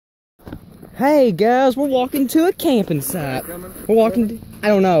Hey guys, we're walking to a camping site. We're walking to, I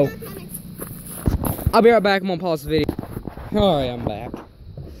don't know. I'll be right back. I'm gonna pause the video. Alright, I'm back.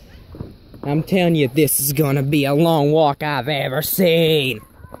 I'm telling you, this is gonna be a long walk I've ever seen.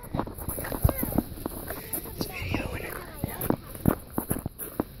 This video in it.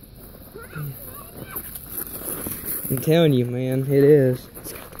 I'm telling you, man, it is.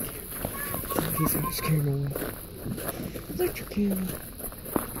 He's got his camera on. Let your camera.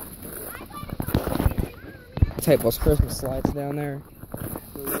 Tape those Christmas lights down there.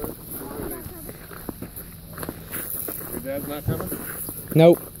 Your dad's not coming?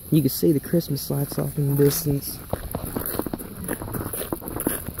 Nope. You can see the Christmas lights off in the distance.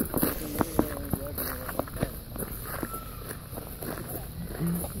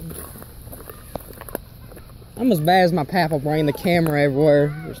 I'm as bad as my papa bringing the camera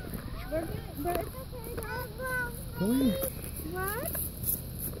everywhere.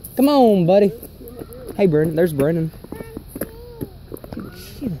 Come on, buddy. Hey, Brendan. There's Brendan.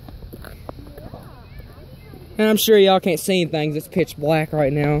 And I'm sure y'all can't see anything. It's pitch black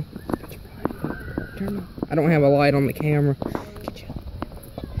right now. I don't have a light on the camera.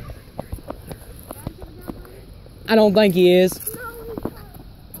 I don't think he is.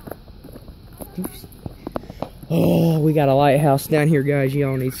 Oh, we got a lighthouse down here, guys.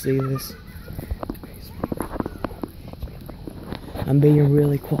 Y'all need to see this. I'm being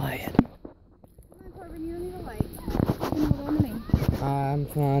really quiet. I'm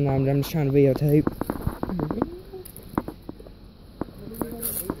fine. I'm just trying to videotape.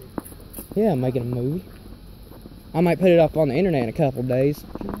 Yeah, I'm making a movie. I might put it up on the internet in a couple days.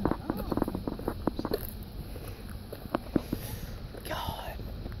 God.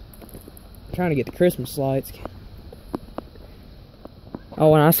 I'm trying to get the Christmas lights.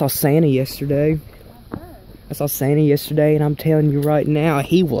 Oh, and I saw Santa yesterday. I saw Santa yesterday, and I'm telling you right now,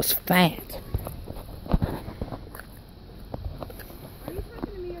 he was fat.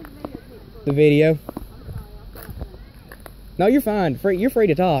 The video. No, you're fine. You're free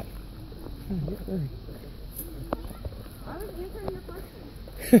to talk.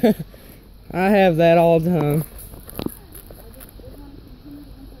 I have that all the time.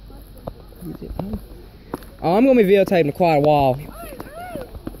 Oh, I'm gonna be videotaping quite a while.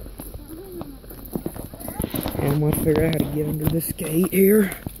 And I'm gonna figure out how to get under this gate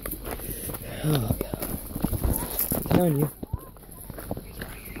here. Oh God. I'm telling you.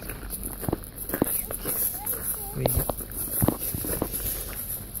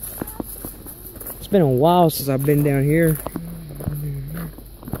 It's been a while since I've been down here.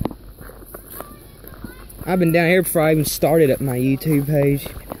 I've been down here before I even started up my YouTube page.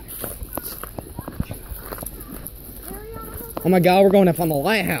 Oh my God, we're going up on the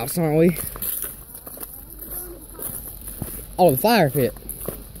lighthouse, aren't we? Oh, the fire pit.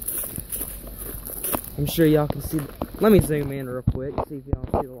 I'm sure y'all can see. Let me zoom in real quick. See if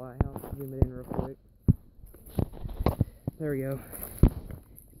y'all see the lighthouse. Zoom it in real quick. There we go.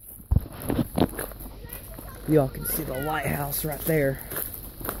 Y'all can see the lighthouse right there.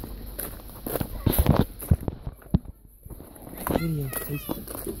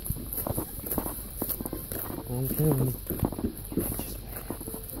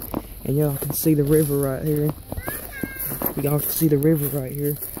 And y'all can see the river right here. Y'all can see the river right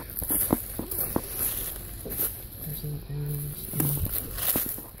here.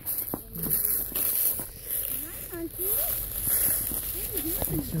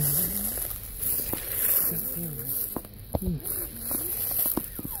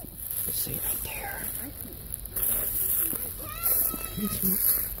 See right there.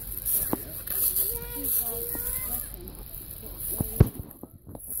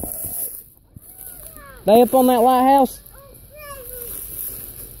 They up on that lighthouse?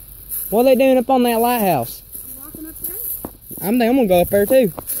 What are they doing up on that lighthouse? You walking up there? I'm gonna go up there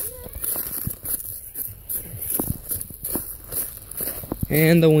too.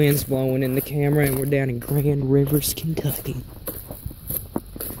 And the wind's blowing in the camera, and we're down in Grand Rivers, Kentucky.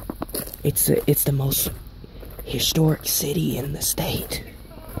 It's the most historic city in the state.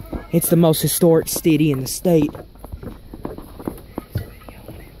 It's the most historic city in the state.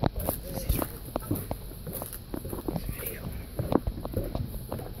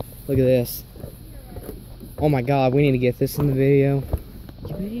 Look at this. Oh my God, we need to get this in the video.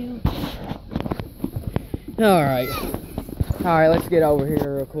 Alright. Alright, let's get over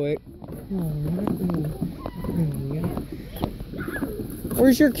here real quick.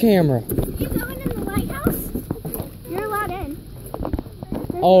 Where's your camera? You going in the lighthouse? You're allowed in.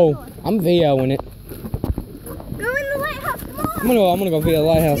 Oh, I'm videoing it. Go in the lighthouse, come on! I'm gonna go video the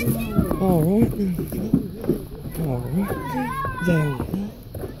lighthouse. Alright. Alright. There we go.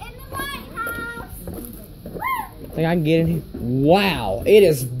 Think I can get in here? Wow, it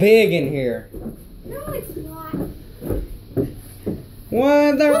is big in here. No, it's not.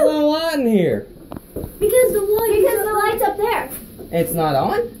 What? There's no light in here. Because the light's up there. It's not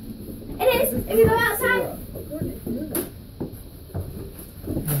on? It is. If you go outside.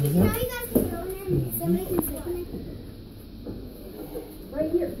 Now you guys can go in there. Somebody can sit in it.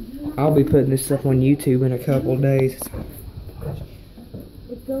 Right here. I'll be putting this up on YouTube in a couple of days.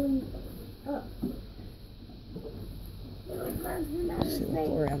 It's going up. Let's look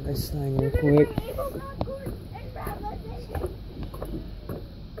around this thing real quick.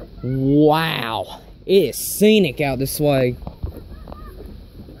 Wow, it is scenic out this way.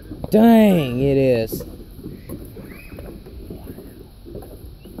 Dang, it is.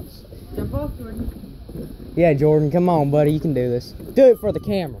 Jump off, Jordan. Yeah, Jordan, come on, buddy, you can do this. Do it for the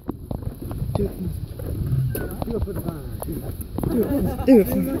camera. Do it for the vine. Do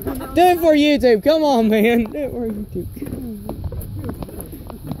it for YouTube. Come on, man. Do it for YouTube.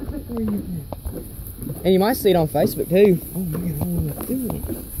 And you might see it on Facebook too. Oh man, I don't know what to do.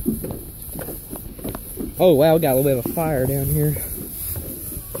 Oh wow, we got a little bit of a fire down here.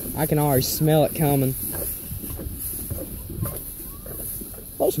 I can already smell it coming.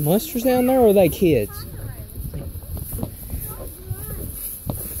 Those monsters down there, or are they kids?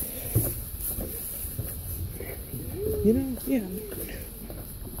 You know, yeah.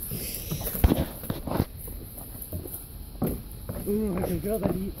 Ooh, I can feel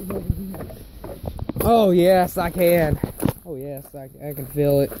that heat is over here. Oh yes, I can. Oh yes, I can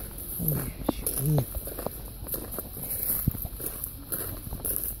feel it. Oh, gosh.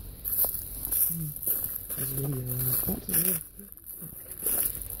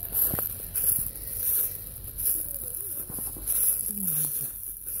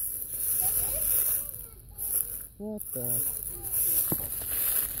 What the?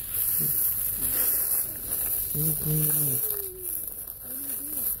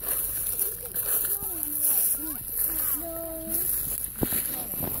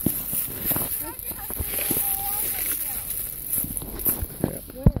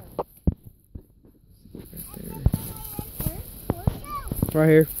 Right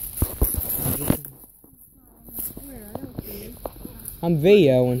here. I'm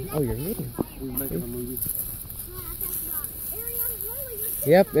videoing. Oh, you're videoing. We're making a movie.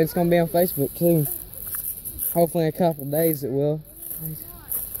 Yep, it's gonna be on Facebook too. Hopefully in a couple of days it will.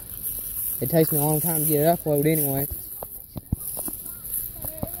 It takes me a long time to get it uploaded anyway.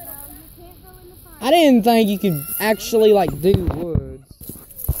 I didn't think you could actually like do woods.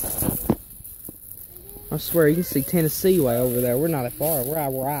 I swear you can see Tennessee way over there. We're not that far. We're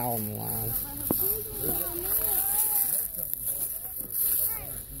out on the line.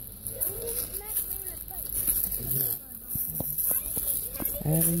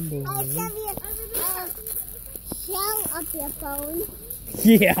 Shell up your phone.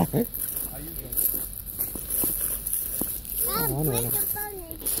 Yeah. Oh,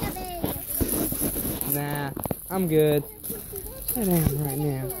 Nah, I'm good. Sit down right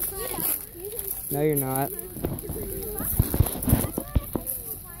now. No, you're not.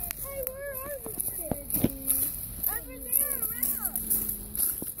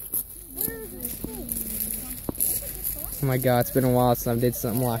 Oh my god, it's been a while since I did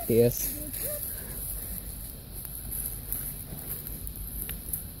something like this.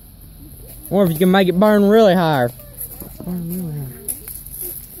 Or if you can make it burn really high. Burn really high.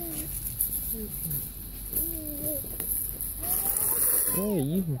 Yeah,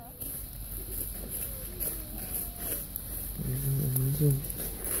 you.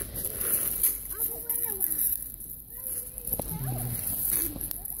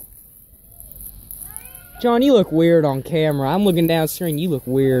 John, you look weird on camera. I'm looking downstream. You look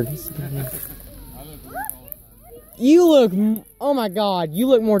weird. You look, oh my god, you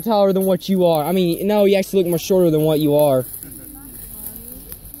look more taller than what you are. I mean, no, you actually look more shorter than what you are.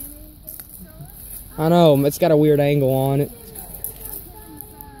 I know, it's got a weird angle on it.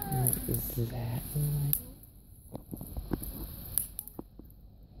 What is that?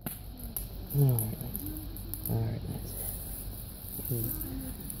 Alright, alright, that's it.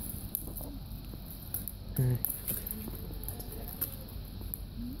 Alright.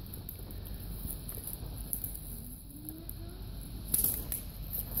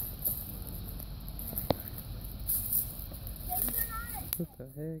 What the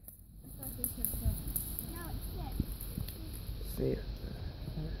heck? See it.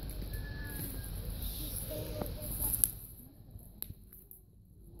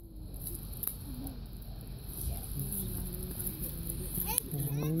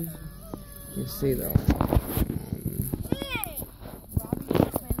 You see though.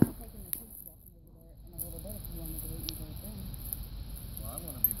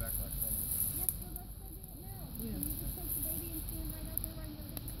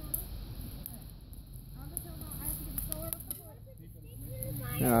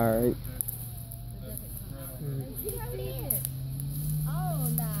 Alright. Oh,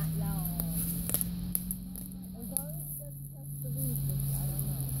 not long.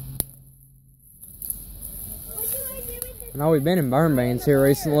 What do I do with this? I know we've been in burn bands here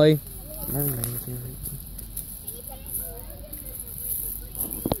recently. Burn bands here recently.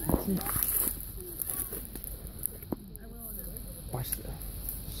 Watch this.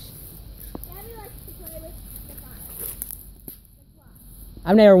 Daddy likes to play with the fire.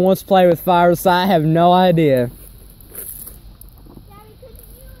 I've never once played with fire, so I have no idea. Daddy, couldn't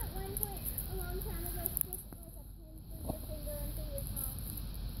you at one point a long time ago stick like a pin through your finger and through your palm?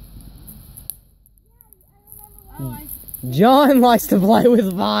 Yeah, I remember. John likes to play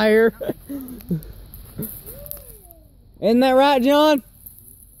with fire. Isn't that right, John?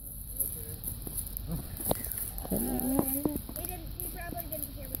 He probably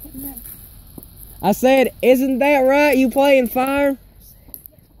didn't hear what you said. I said, isn't that right? You playing fire?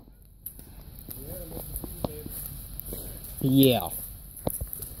 Yeah.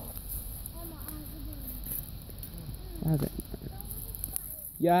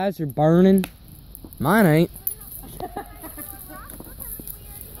 Your eyes are burning. Mine ain't.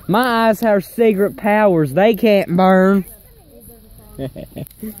 My eyes have secret powers. They can't burn. Oh,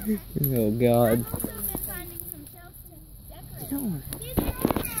 God. Also been finding some shelves to decorate.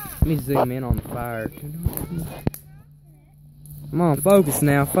 Let me zoom in on the fire. Come on, focus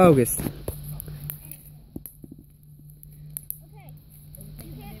now. Focus. Okay.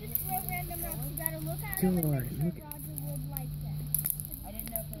 You can't just throw random rocks. You gotta look at them and make sure Roger would like them. I didn't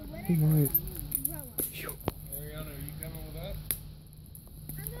know if it was He might. Ariana, are you coming with us?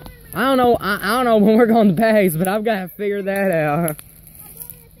 I don't know when we're going to bags, but I've got to figure that out.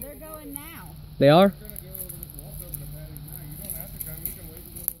 They're going now. They are? We're gonna go over this walk over to Patty's now. You don't have to come. You can wait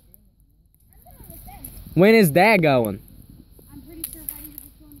and go with them. I'm going with them. When is Dad going? I'm pretty sure Daddy was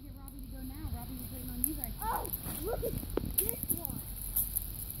just going to get Robbie to go now. Robbie was waiting on you guys. Oh, look at this one.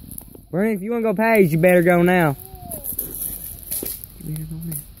 Brandon, if you want to go bags, you better go now.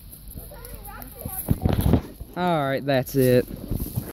 Alright, that's it.